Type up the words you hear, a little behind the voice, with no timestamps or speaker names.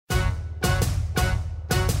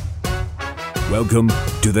Welcome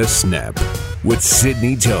to The Snap with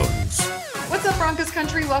Sydney Jones. What's up, Broncos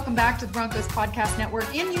country? Welcome back to the Broncos Podcast Network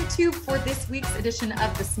and YouTube for this week's edition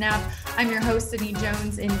of The Snap. I'm your host, Sydney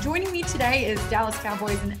Jones, and joining me today is Dallas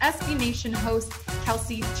Cowboys and SB Nation host,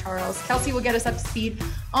 Kelsey Charles. Kelsey will get us up to speed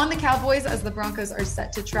on the Cowboys as the Broncos are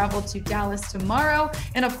set to travel to Dallas tomorrow.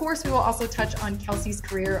 And of course, we will also touch on Kelsey's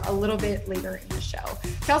career a little bit later in the show.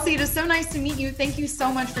 Kelsey, it is so nice to meet you. Thank you so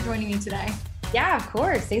much for joining me today. Yeah, of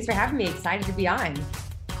course. Thanks for having me. Excited to be on.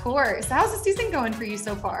 Of course. How's the season going for you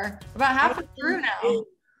so far? About halfway through now.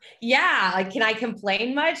 Yeah, like, can I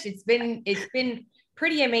complain much? It's been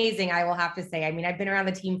pretty amazing, I will have to say. I mean, I've been around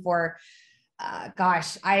the team for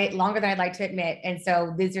longer than I'd like to admit. And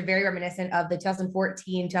so these are very reminiscent of the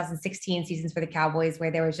 2014, 2016 seasons for the Cowboys,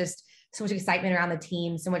 where there was just so much excitement around the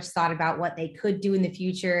team, so much thought about what they could do in the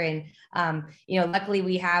future. And, luckily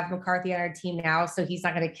we have McCarthy on our team now, so he's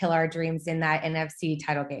not going to kill our dreams in that NFC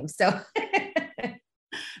title game. So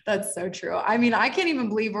that's so true. I mean, I can't even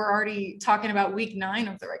believe we're already talking about week 9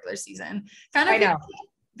 of the regular season. I know.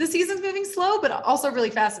 The season's moving slow, but also really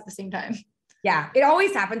fast at the same time. Yeah, it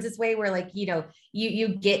always happens this way where you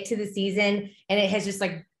get to the season and it has just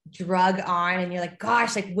like drug on and you're like,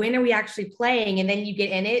 gosh, like when are we actually playing? And then you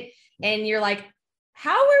get in it and you're like,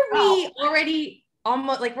 how are we already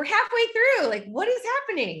almost like we're halfway through? Like, what is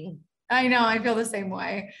happening? I know. I feel the same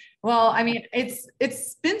way. Well, I mean,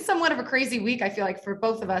 it's been somewhat of a crazy week, I feel like, for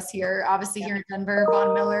both of us here. Obviously, here in Denver,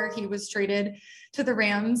 Von Miller, he was traded to the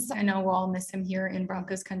Rams. I know we'll all miss him here in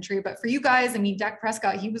Broncos country. But for you guys, I mean, Dak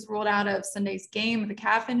Prescott, he was ruled out of Sunday's game with a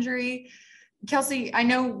calf injury. Kelsey, I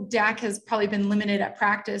know Dak has probably been limited at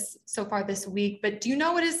practice so far this week, but do you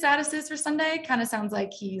know what his status is for Sunday? Kind of sounds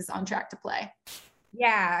like he's on track to play.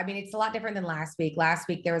 Yeah, I mean, it's a lot different than last week. Last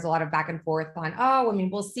week, there was a lot of back and forth on,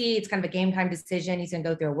 we'll see. It's kind of a game time decision. He's going to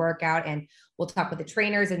go through a workout and we'll talk with the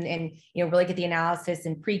trainers and really get the analysis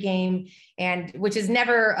and pregame, and which is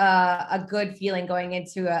never a good feeling going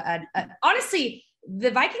into honestly,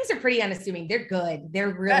 the Vikings are pretty unassuming. They're good.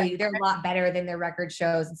 They're a lot better than their record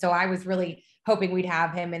shows. And so I was really hoping we'd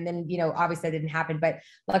have him. And then, obviously that didn't happen, but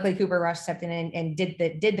luckily Cooper Rush stepped in and did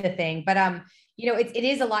the thing. But, it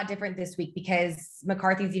is a lot different this week because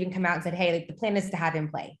McCarthy's even come out and said, hey, like the plan is to have him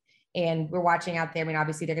play. And we're watching out there. I mean,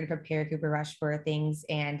 obviously they're going to prepare Cooper Rush for things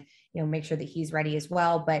and, make sure that he's ready as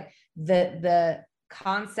well. But the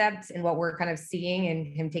concept and what we're kind of seeing and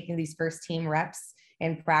him taking these first team reps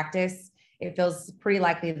in practice, it feels pretty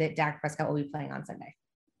likely that Dak Prescott will be playing on Sunday.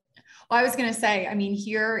 Well, I was going to say, I mean,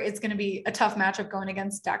 here it's going to be a tough matchup going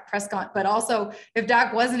against Dak Prescott, but also if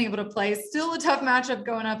Dak wasn't able to play, still a tough matchup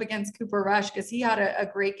going up against Cooper Rush because he had a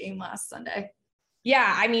great game last Sunday.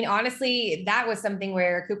 Yeah, I mean, honestly, that was something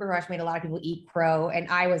where Cooper Rush made a lot of people eat crow, and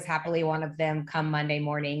I was happily one of them come Monday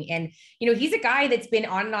morning. And, he's a guy that's been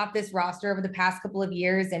on and off this roster over the past couple of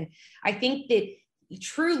years. And I think that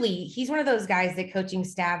truly he's one of those guys that coaching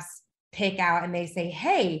staffs pick out and they say,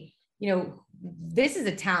 hey, this is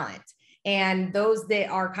a talent. And those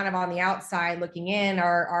that are kind of on the outside looking in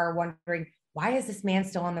are wondering, why is this man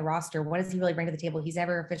still on the roster? What does he really bring to the table? He's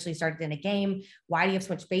never officially started in a game. Why do you have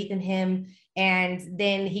so much faith in him? And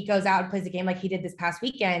then he goes out and plays a game like he did this past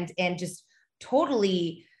weekend and just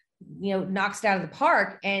totally, knocks it out of the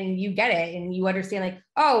park, and you get it. And you understand like,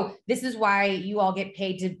 oh, this is why you all get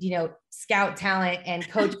paid to, scout talent and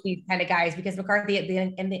coach these kind of guys, because McCarthy at the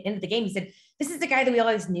end of the game, he said, this is the guy that we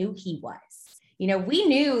always knew he was. We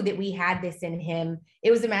knew that we had this in him. It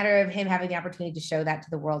was a matter of him having the opportunity to show that to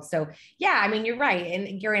the world. So yeah, I mean, you're right.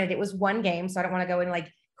 And granted, it was one game, so I don't want to go and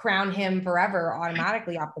like crown him forever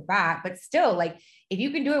automatically off the bat, but still, like, if you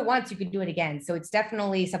can do it once, you can do it again. So it's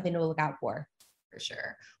definitely something to look out for. For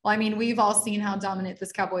sure. Well, I mean, we've all seen how dominant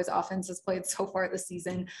this Cowboys offense has played so far this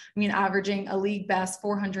season. I mean, averaging a league best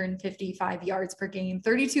 455 yards per game,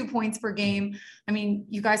 32 points per game. I mean,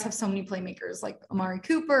 you guys have so many playmakers like Amari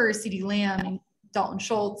Cooper, CeeDee Lamb, and Dalton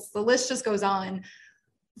Schultz. The list just goes on.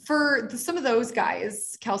 For some of those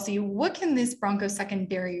guys, Kelsey, what can this Broncos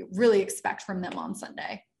secondary really expect from them on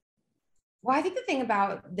Sunday? Well, I think the thing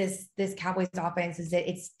about this Cowboys offense is that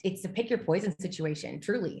it's a pick your poison situation,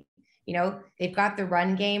 truly. They've got the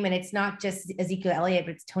run game, and it's not just Ezekiel Elliott,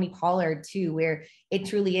 but it's Tony Pollard too, where it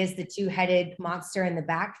truly is the two-headed monster in the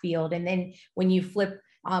backfield. And then when you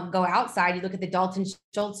go outside, you look at the Dalton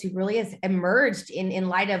Schultz, who really has emerged in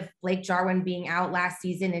light of Blake Jarwin being out last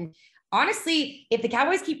season. And honestly, if the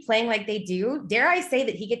Cowboys keep playing like they do, dare I say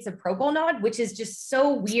that he gets a Pro Bowl nod, which is just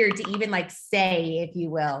so weird to even like say, if you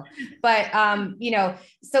will. But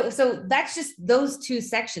so that's just those two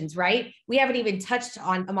sections, right? We haven't even touched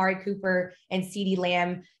on Amari Cooper and CeeDee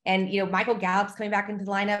Lamb, and Michael Gallup's coming back into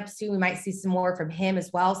the lineup soon. We might see some more from him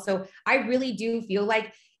as well. So I really do feel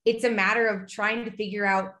like it's a matter of trying to figure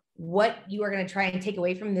out what you are going to try and take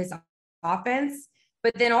away from this offense.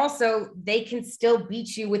 But then also they can still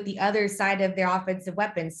beat you with the other side of their offensive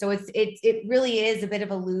weapons. So it really is a bit of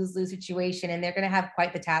a lose-lose situation, and they're going to have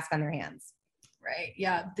quite the task on their hands. Right.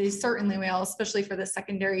 Yeah, they certainly will, especially for the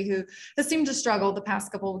secondary who has seemed to struggle the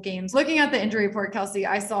past couple of games. Looking at the injury report, Kelsey,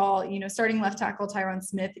 I saw, starting left tackle Tyron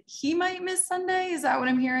Smith, he might miss Sunday. Is that what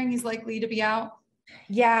I'm hearing? He's likely to be out.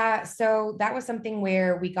 Yeah. So that was something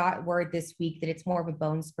where we got word this week that it's more of a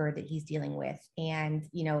bone spur that he's dealing with. And,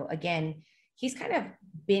 again, he's kind of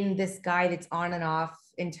been this guy that's on and off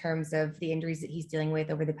in terms of the injuries that he's dealing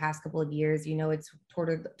with over the past couple of years. It's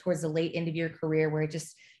towards the late end of your career where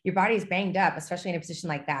your body's banged up, especially in a position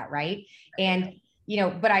like that. Right. And,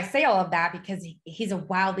 but I say all of that because he's a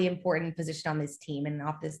wildly important position on this team and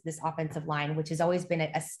off this offensive line, which has always been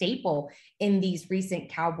a staple in these recent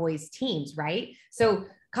Cowboys teams. Right. So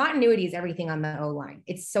continuity is everything on the O-line.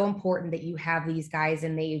 It's so important that you have these guys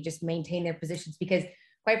and they just maintain their positions, because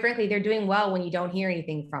quite frankly, they're doing well when you don't hear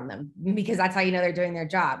anything from them, because that's how they're doing their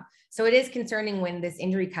job. So it is concerning when this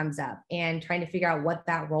injury comes up and trying to figure out what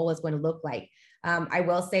that role is going to look like. I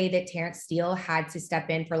will say that Terrence Steele had to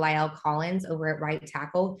step in for La'el Collins over at right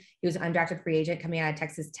tackle. He was an undrafted free agent coming out of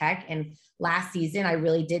Texas Tech. And last season, I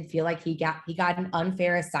really did feel like he got an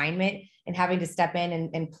unfair assignment and having to step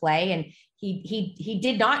in and play. And he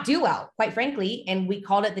did not do well, quite frankly. And we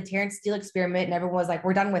called it the Terrence Steele experiment. And everyone was like,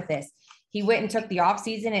 we're done with this. He went and took the off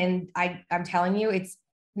season, and I'm telling you, it's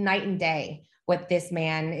night and day what this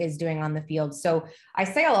man is doing on the field. So I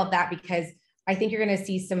say all of that because I think you're going to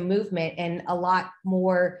see some movement and a lot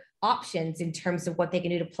more options in terms of what they can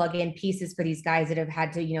do to plug in pieces for these guys that have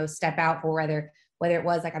had to, step out for whether it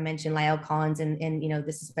was, like I mentioned, La'el Collins and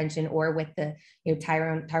the suspension, or with the,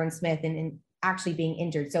 Tyron Smith and actually being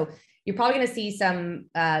injured. So you're probably going to see some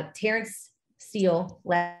Terrence Steele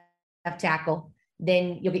left tackle.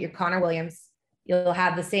 Then you'll get your Connor Williams. You'll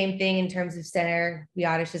have the same thing in terms of center.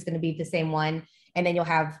 Biotish is going to be the same one. And then you'll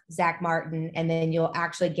have Zach Martin, and then you'll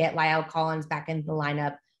actually get La'el Collins back into the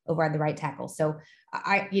lineup over at the right tackle. So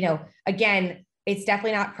again, it's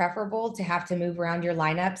definitely not preferable to have to move around your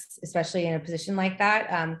lineups, especially in a position like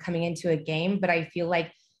that, coming into a game. But I feel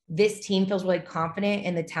like this team feels really confident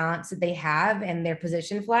in the talents that they have and their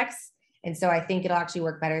position flex. And so I think it'll actually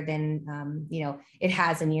work better than, it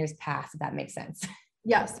has in years past, if that makes sense.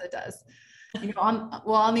 Yes, it does.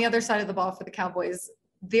 On the other side of the ball for the Cowboys,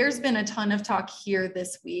 there's been a ton of talk here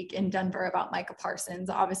this week in Denver about Micah Parsons,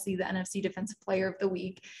 obviously the NFC Defensive Player of the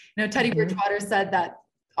Week. Teddy Bridgewater said that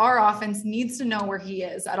our offense needs to know where he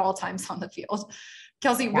is at all times on the field.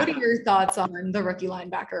 Kelsey, what are your thoughts on the rookie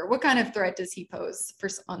linebacker? What kind of threat does he pose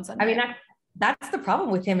on Sunday? I mean, that's the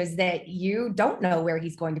problem with him, is that you don't know where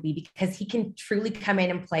he's going to be, because he can truly come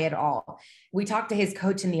in and play it all. We talked to his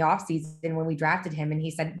coach in the offseason when we drafted him, and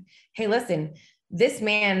he said, hey, listen, this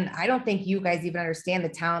man, I don't think you guys even understand the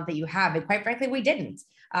talent that you have. And quite frankly, we didn't.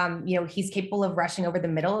 He's capable of rushing over the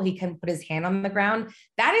middle. He can put his hand on the ground.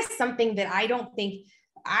 That is something that I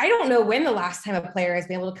don't know when the last time a player has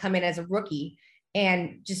been able to come in as a rookie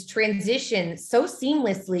and just transition so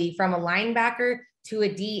seamlessly from a linebacker to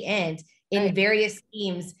a D end in various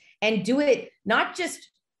schemes, and do it not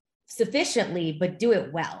just sufficiently, but do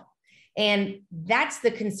it well. And that's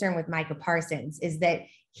the concern with Micah Parsons, is that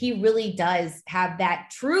he really does have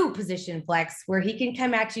that true position flex where he can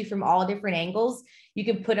come at you from all different angles. You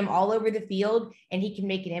can put him all over the field and he can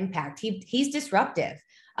make an impact. He's disruptive.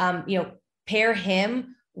 Pair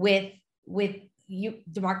him with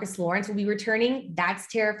DeMarcus Lawrence will be returning. That's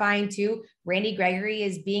terrifying too. Randy Gregory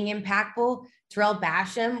is being impactful. Terrell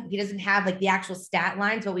Basham, he doesn't have like the actual stat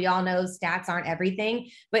lines, but we all know stats aren't everything.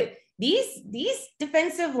 But these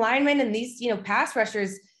defensive linemen and these, pass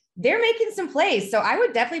rushers, they're making some plays. So I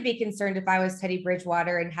would definitely be concerned if I was Teddy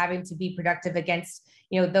Bridgewater and having to be productive against,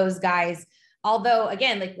 those guys. Although,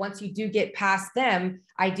 again, like once you do get past them,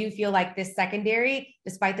 I do feel like this secondary,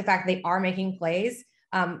 despite the fact they are making plays,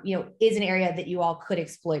 is an area that you all could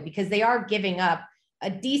exploit, because they are giving up a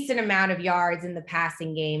decent amount of yards in the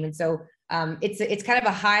passing game. And so it's kind of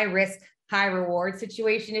a high risk, high reward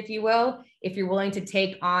situation, if you will, if you're willing to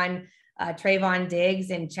take on Trayvon Diggs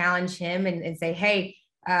and challenge him and say, hey,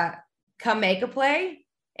 come make a play.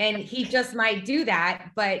 And he just might do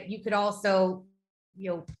that, but you could also,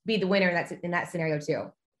 be the winner in that scenario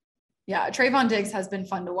too. Yeah, Trayvon Diggs has been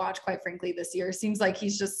fun to watch, quite frankly, this year. Seems like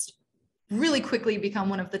he's just really quickly become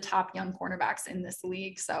one of the top young cornerbacks in this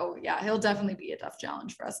league. So yeah, he'll definitely be a tough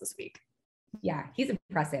challenge for us this week. Yeah, he's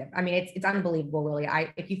impressive. I mean, it's unbelievable, really.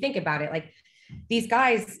 If you think about it, like these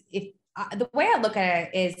guys, the way I look at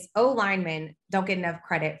it is O linemen don't get enough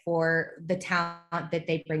credit for the talent that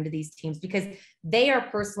they bring to these teams, because they are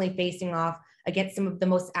personally facing off against some of the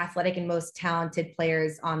most athletic and most talented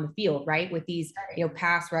players on the field, right? With these,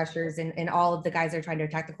 pass rushers and all of the guys that are trying to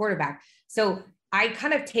attack the quarterback. So I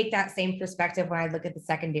kind of take that same perspective when I look at the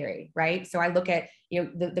secondary, right? So I look at,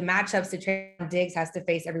 the matchups that Trayvon Diggs has to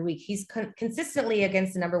face every week. He's consistently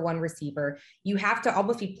against the number one receiver. You have to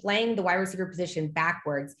almost be playing the wide receiver position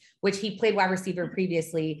backwards, which he played wide receiver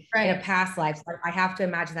previously in a past life. So I have to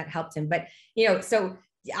imagine that helped him. But, so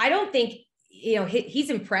I don't think, he's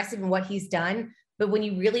impressive in what he's done. But when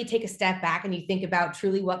you really take a step back and you think about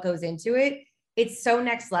truly what goes into it, it's so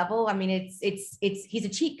next level. I mean, he's a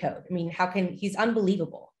cheat code. I mean, he's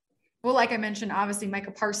unbelievable. Well, like I mentioned, obviously Micah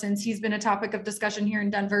Parsons, he's been a topic of discussion here in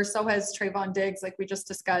Denver. So has Trayvon Diggs, like we just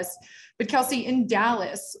discussed. But Kelsey, in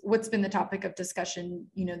Dallas, what's been the topic of discussion,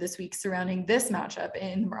 this week surrounding this matchup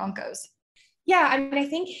in Broncos? Yeah, I mean, I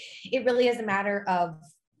think it really is a matter of,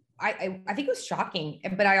 I think it was shocking,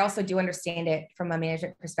 but I also do understand it from a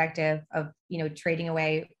management perspective of, trading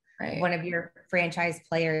away one of your franchise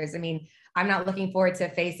players. I mean, I'm not looking forward to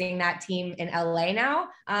facing that team in LA now.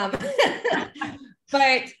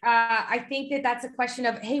 But I think that's a question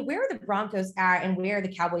of, hey, where are the Broncos at and where are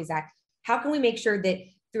the Cowboys at? How can we make sure that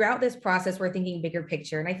throughout this process, we're thinking bigger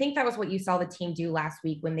picture? And I think that was what you saw the team do last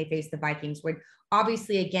week when they faced the Vikings, where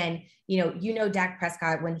obviously, again, Dak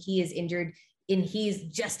Prescott, when he is injured and he's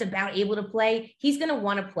just about able to play, he's going to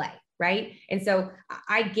want to play. Right. And so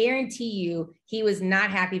I guarantee you, he was not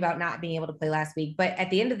happy about not being able to play last week. But at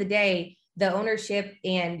the end of the day, the ownership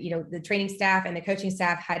and, the training staff and the coaching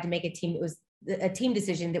staff had to make a team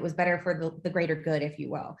decision that was better for the greater good, if you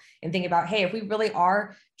will, and think about, hey, if we really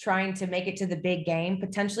are trying to make it to the big game,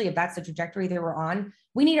 potentially, if that's the trajectory that we're on,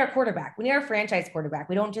 we need our quarterback. We need our franchise quarterback.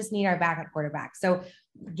 We don't just need our backup quarterback. So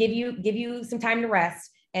give you some time to rest,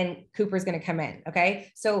 and Cooper's going to come in. Okay.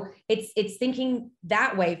 So it's thinking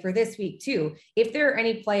that way for this week too. If there are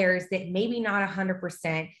any players that maybe not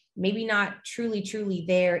 100%, maybe not truly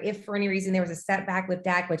there, if for any reason there was a setback with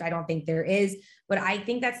Dak, which I don't think there is, but I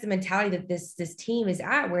think that's the mentality that this team is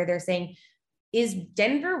at, where they're saying, is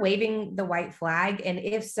Denver waving the white flag? And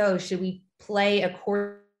if so, should we play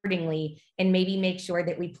accordingly and maybe make sure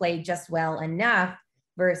that we play just well enough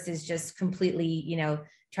versus just completely,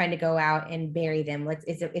 trying to go out and bury them.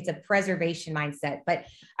 It's a preservation mindset. But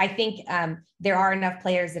I think there are enough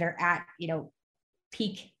players that are at,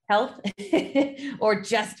 peak health or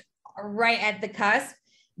just right at the cusp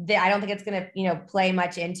that I don't think it's going to, play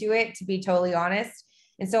much into it, to be totally honest.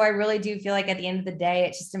 And so I really do feel like at the end of the day,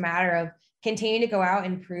 it's just a matter of continuing to go out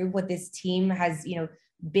and prove what this team has,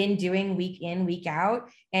 been doing week in, week out,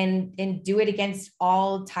 and do it against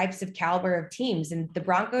all types of caliber of teams. And the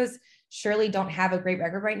Broncos surely don't have a great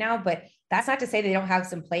record right now, but that's not to say they don't have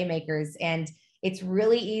some playmakers. And it's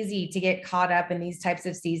really easy to get caught up in these types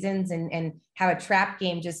of seasons and have a trap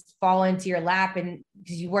game just fall into your lap, and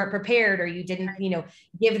because you weren't prepared or you didn't,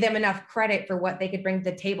 give them enough credit for what they could bring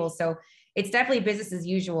to the table. So it's definitely business as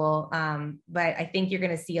usual. But I think you're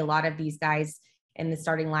going to see a lot of these guys in the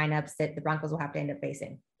starting lineups that the Broncos will have to end up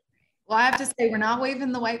facing. Well, I have to say, we're not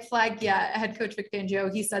waving the white flag yet. Head coach Vic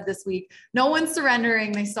Fangio, he said this week, no one's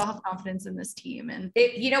surrendering. They still have confidence in this team. And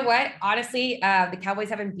you know what? Honestly, the Cowboys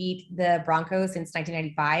haven't beat the Broncos since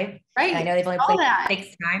 1995. Right. And I know they've only played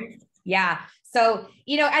 6 times. Yeah. So,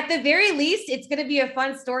 at the very least, it's going to be a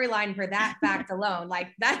fun storyline for that fact alone. Like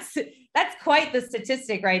that's quite the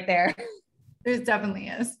statistic right there. It definitely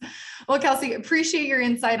is. Well, Kelsey, appreciate your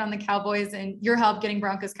insight on the Cowboys and your help getting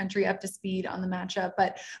Broncos country up to speed on the matchup.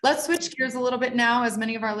 But let's switch gears a little bit now. As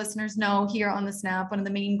many of our listeners know, here on the Snap, one of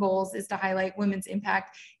the main goals is to highlight women's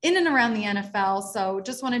impact in and around the NFL. So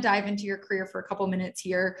just want to dive into your career for a couple minutes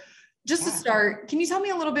here. Just to start, can you tell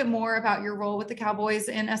me a little bit more about your role with the Cowboys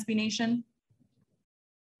and SB Nation?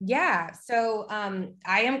 Yeah. So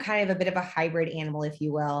I am kind of a bit of a hybrid animal, if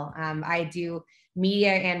you will. I do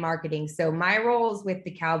media and marketing. So my roles with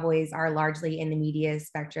the Cowboys are largely in the media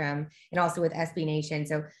spectrum and also with SB Nation.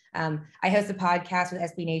 So I host a podcast with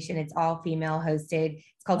SB Nation. It's all female hosted.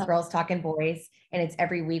 It's called Girls Talking Boys, and it's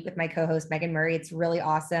every week with my co-host, Megan Murray. It's really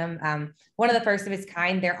awesome. One of the first of its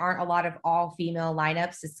kind. There aren't a lot of all female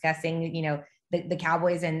lineups discussing, the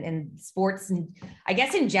Cowboys and sports. And I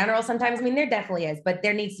guess in general, sometimes, there definitely is, but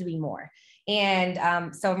there needs to be more.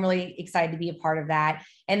 And so I'm really excited to be a part of that.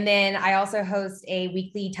 And then I also host a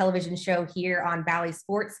weekly television show here on Bally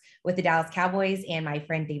Sports with the Dallas Cowboys and my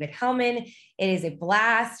friend David Hellman. It is a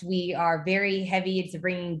blast. We are very heavy into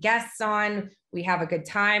bringing guests on. We have a good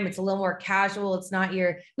time. It's a little more casual. It's not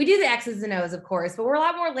we do the X's and O's, of course, but we're a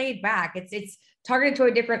lot more laid back. It's targeted to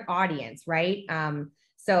a different audience, right?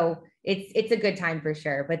 So it's a good time for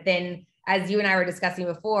sure. But then, as you and I were discussing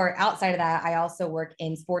before, outside of that, I also work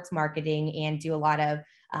in sports marketing and do a lot of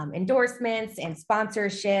endorsements and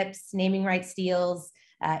sponsorships, naming rights deals,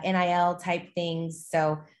 NIL type things.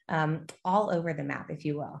 So all over the map, if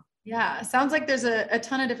you will. Yeah. Sounds like there's a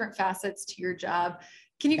ton of different facets to your job.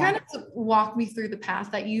 Can you kind of walk me through the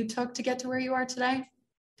path that you took to get to where you are today?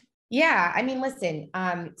 Yeah, I mean, listen,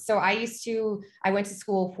 so I went to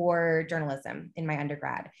school for journalism in my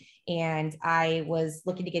undergrad, and I was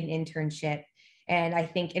looking to get an internship. And I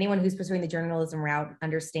think anyone who's pursuing the journalism route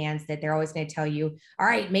understands that they're always going to tell you, all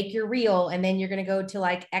right, make your reel, and then you're going to go to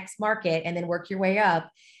like X market and then work your way up.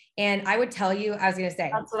 And I would tell you, that's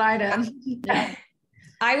what I did. Yeah.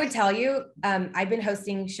 I would tell you, I've been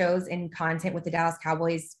hosting shows and content with the Dallas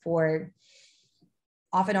Cowboys for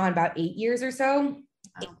off and on about 8 years or so.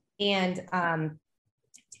 Wow. And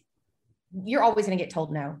you're always going to get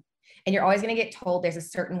told no. And you're always going to get told there's a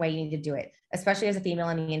certain way you need to do it, especially as a female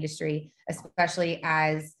in the industry, especially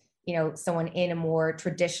as, someone in a more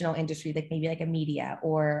traditional industry, like maybe like a media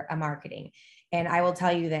or a marketing. And I will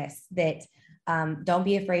tell you this, that don't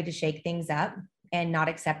be afraid to shake things up and not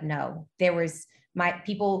accept no. There was my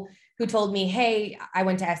people who told me, hey, I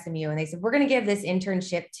went to SMU, and they said, we're going to give this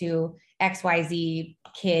internship to XYZ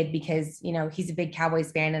kid because, he's a big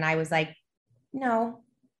Cowboys fan. And I was like, no,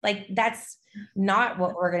 like, that's not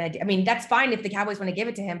what we're going to do. I mean, that's fine if the Cowboys want to give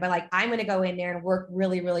it to him, but like, I'm going to go in there and work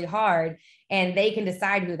really, really hard, and they can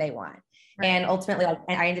decide who they want. Right. And ultimately,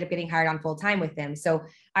 I ended up getting hired on full time with them. So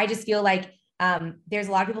I just feel like there's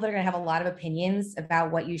a lot of people that are going to have a lot of opinions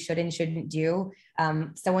about what you should and shouldn't do.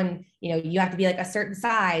 Someone, you have to be like a certain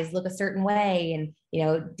size, look a certain way, and,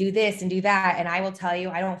 do this and do that. And I will tell you,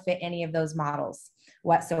 I don't fit any of those models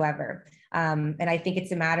whatsoever. And I think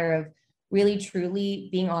it's a matter of really, truly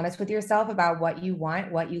being honest with yourself about what you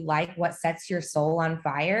want, what you like, what sets your soul on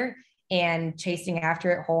fire, and chasing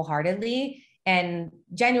after it wholeheartedly, and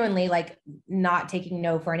genuinely like not taking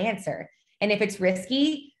no for an answer. And if it's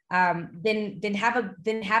risky, then have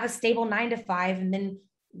a stable 9 to 5 and then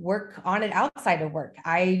work on it outside of work.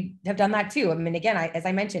 I have done that too. I mean, again, as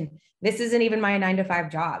I mentioned, this isn't even my 9 to 5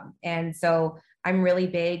 job. And so I'm really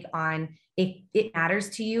big on, if it matters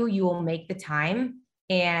to you, you will make the time.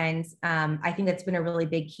 And I think that's been a really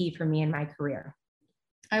big key for me in my career.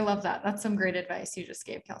 I love that. That's some great advice you just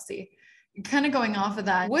gave, Kelsey. Kind of going off of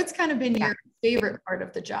that, what's kind of been your favorite part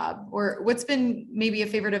of the job, or what's been maybe a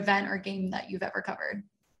favorite event or game that you've ever covered?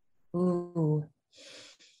 Ooh,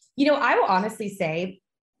 I will honestly say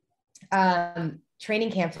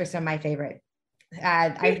training camps are some of my favorite.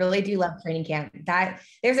 I really do love training camp. That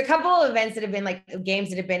there's a couple of events that have been like games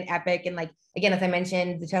that have been epic. And like, again, as I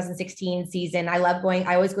mentioned, the 2016 season, I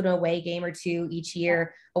always go to a away game or two each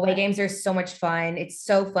year. Away games are so much fun. It's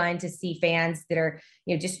so fun to see fans that are,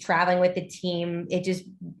 just traveling with the team.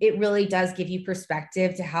 It really does give you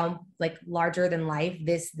perspective to how like larger than life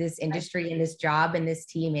this industry and this job and this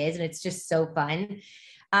team is. And it's just so fun.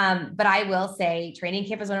 But I will say training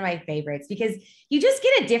camp is one of my favorites because you just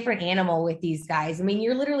get a different animal with these guys. I mean,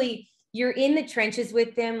 you're in the trenches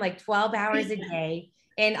with them like 12 hours a day.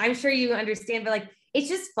 And I'm sure you understand, but like, it's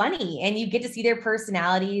just funny and you get to see their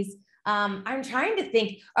personalities. I'm trying to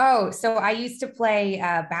think, so I used to play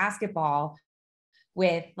basketball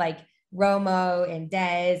with like Romo and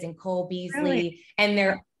Dez and Cole Beasley, really? And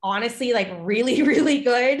they're honestly like really, really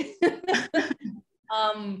good.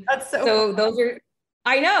 That's so those are,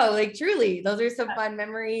 I know, like truly, those are some fun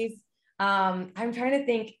memories. I'm trying to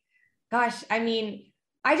think, gosh, I mean,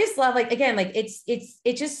 I just love like, again, like it's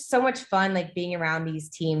just so much fun, like being around these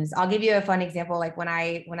teams. I'll give you a fun example. Like when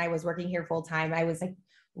I was working here full time, I was like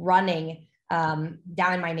running down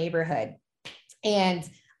in my neighborhood, and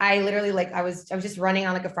I literally like, I was just running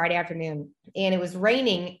on like a Friday afternoon, and it was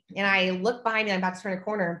raining, and I look behind me, I'm about to turn a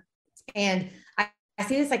corner, and I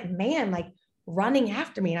see this like man, like running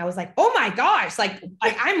after me. And I was like, oh my gosh, like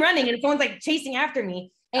I'm running and someone's like chasing after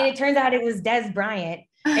me. And it turns out it was Des Bryant.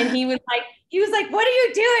 And he was like, what are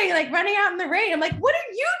you doing? Like running out in the rain. I'm like, what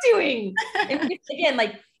are you doing? And again,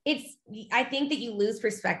 like I think that you lose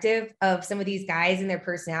perspective of some of these guys and their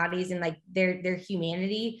personalities and like their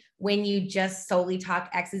humanity when you just solely talk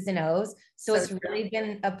X's and O's. So it's really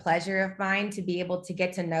been a pleasure of mine to be able to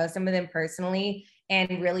get to know some of them personally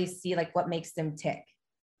and really see like what makes them tick.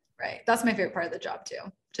 Right. That's my favorite part of the job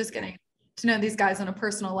too. Just getting to know these guys on a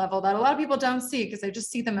personal level that a lot of people don't see because they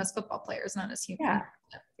just see them as football players, not as humans.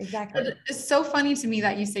 Yeah, exactly. But it's so funny to me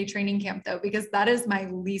that you say training camp though, because that is my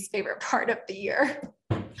least favorite part of the year.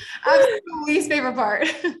 Absolute least favorite part.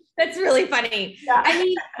 That's really funny. Yeah. I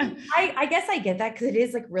mean, I guess I get that because it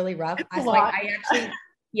is like really rough. I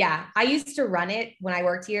used to run it when I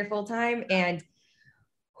worked here full time, and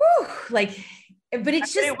but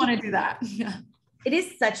it's I didn't want to do that. Yeah. It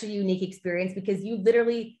is such a unique experience because you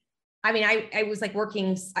literally, I mean, I was like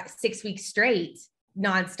working 6 weeks straight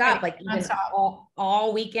nonstop, like even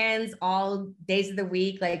all weekends, all days of the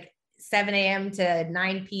week, like 7 a.m. to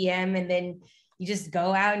 9 p.m. And then you just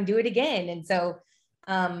go out and do it again. And so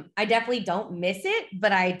I definitely don't miss it,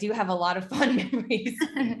 but I do have a lot of fun memories.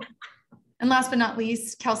 And last but not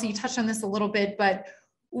least, Kelsey, you touched on this a little bit, but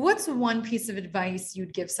what's one piece of advice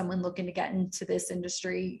you'd give someone looking to get into this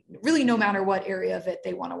industry, really no matter what area of it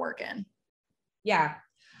they want to work in? Yeah,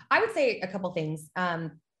 I would say a couple things.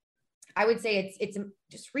 I would say it's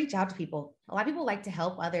just reach out to people. A lot of people like to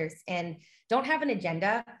help others and don't have an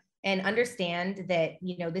agenda, and understand that,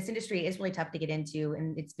 you know, this industry is really tough to get into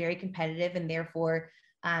and it's very competitive. And therefore,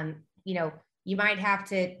 you know, you might have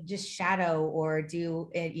to just shadow or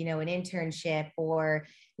do, you know, an internship, or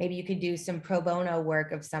maybe you could do some pro bono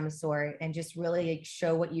work of some sort and just really like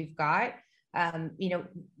show what you've got. You know,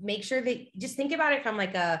 make sure that just think about it from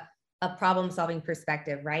like a problem solving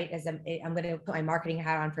perspective, right? As I'm going to put my marketing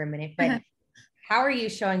hat on for a minute, but how are you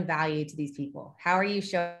showing value to these people? How are you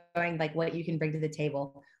showing like what you can bring to the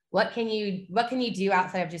table? What can you do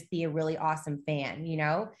outside of just be a really awesome fan, you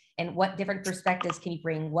know? And what different perspectives can you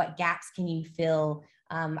bring? What gaps can you fill?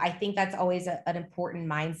 I think that's always an important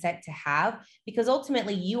mindset to have, because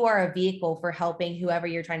ultimately you are a vehicle for helping whoever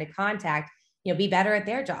you're trying to contact, you know, be better at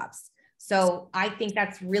their jobs. So I think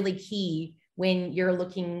that's really key when you're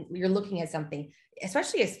looking at something,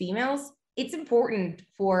 especially as females. It's important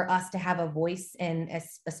for us to have a voice and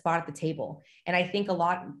a spot at the table. And I think a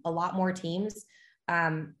lot more teams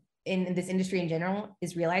in this industry in general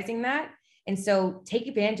is realizing that. And so take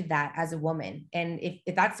advantage of that as a woman. And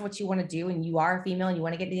if that's what you want to do and you are a female and you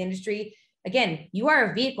want to get into the industry, again, you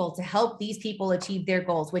are a vehicle to help these people achieve their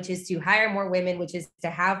goals, which is to hire more women, which is to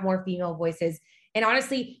have more female voices. And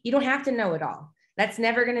honestly, you don't have to know it all. That's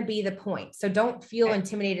never going to be the point. So don't feel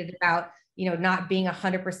intimidated about, you know, not being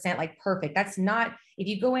 100% like perfect. That's not, if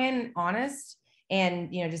you go in honest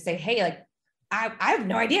and, you know, just say, hey, like, I have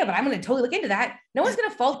no idea, but I'm going to totally look into that. No one's going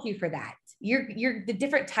to fault you for that. You're the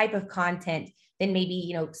different type of content than maybe,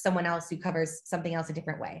 you know, someone else who covers something else a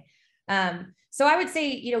different way. So I would say,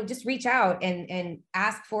 you know, just reach out and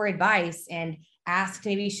ask for advice, and ask to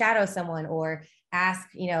maybe shadow someone, or ask,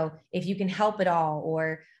 you know, if you can help at all,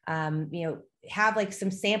 or, you know, have like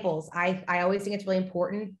some samples. I always think it's really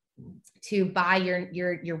important to buy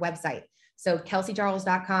your website. So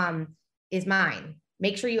kelseycharles.com is mine.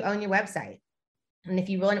 Make sure you own your website. And if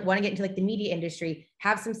you really want to get into like the media industry,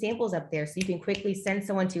 have some samples up there so you can quickly send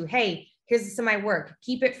someone to, hey, here's some of my work.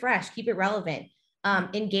 Keep it fresh, keep it relevant.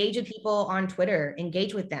 Engage with people on Twitter,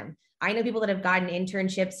 engage with them. I know people that have gotten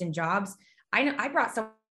internships and jobs. I know I brought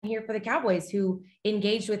someone here for the Cowboys who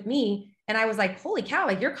engaged with me, and I was like, holy cow,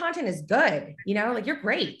 like your content is good, you know, like you're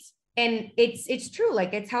great. And it's true.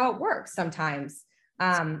 Like it's how it works sometimes.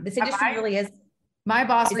 This industry really is. My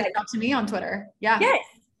boss reached out to me on Twitter. Yeah. Yes.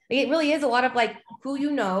 It really is a lot of like who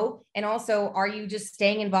you know, and also are you just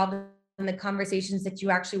staying involved in the conversations that you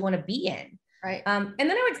actually want to be in? Right. And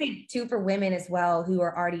then I would say too, for women as well, who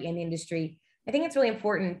are already in the industry, I think it's really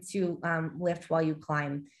important to lift while you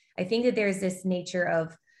climb. I think that there's this nature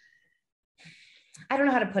of, I don't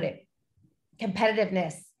know how to put it,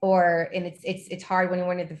 competitiveness, and it's hard when you're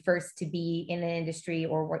one of the first to be in an industry,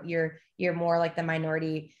 or what you're more like the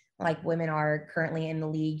minority, like women are currently in the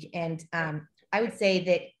league. And I would say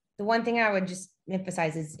that the one thing I would just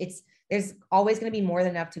emphasize is there's always going to be more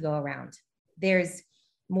than enough to go around. There's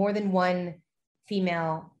more than one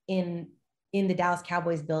female in the Dallas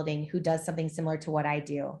Cowboys building who does something similar to what I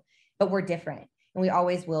do, but we're different, and we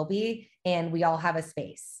always will be, and we all have a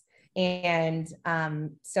space. And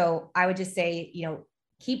so I would just say, you know,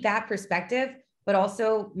 keep that perspective, but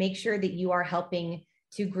also make sure that you are helping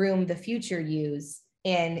to groom the future yous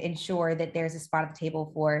and ensure that there's a spot at the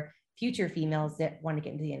table for future females that want to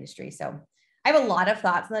get into the industry. So I have a lot of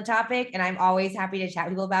thoughts on the topic, and I'm always happy to chat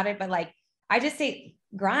with people about it. But like, I just say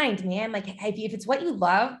grind, man. Like if it's what you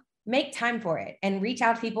love, make time for it and reach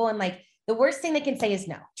out to people. And like the worst thing they can say is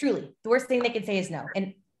no. Truly, the worst thing they can say is no.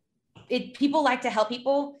 And people like to help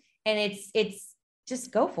people, and it's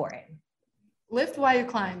just go for it. Lift while you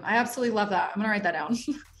climb. I absolutely love that. I'm gonna write that down.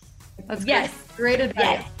 That's yes. Great advice.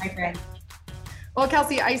 Yes, my friend. Well,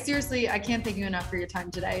 Kelsey, I can't thank you enough for your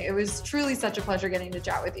time today. It was truly such a pleasure getting to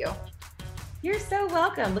chat with you. You're so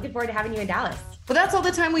welcome. Looking forward to having you in Dallas. Well, that's all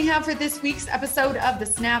the time we have for this week's episode of The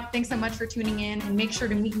Snap. Thanks so much for tuning in, and make sure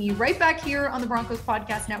to meet me right back here on the Broncos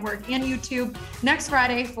Podcast Network and YouTube next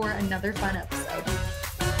Friday for another fun episode.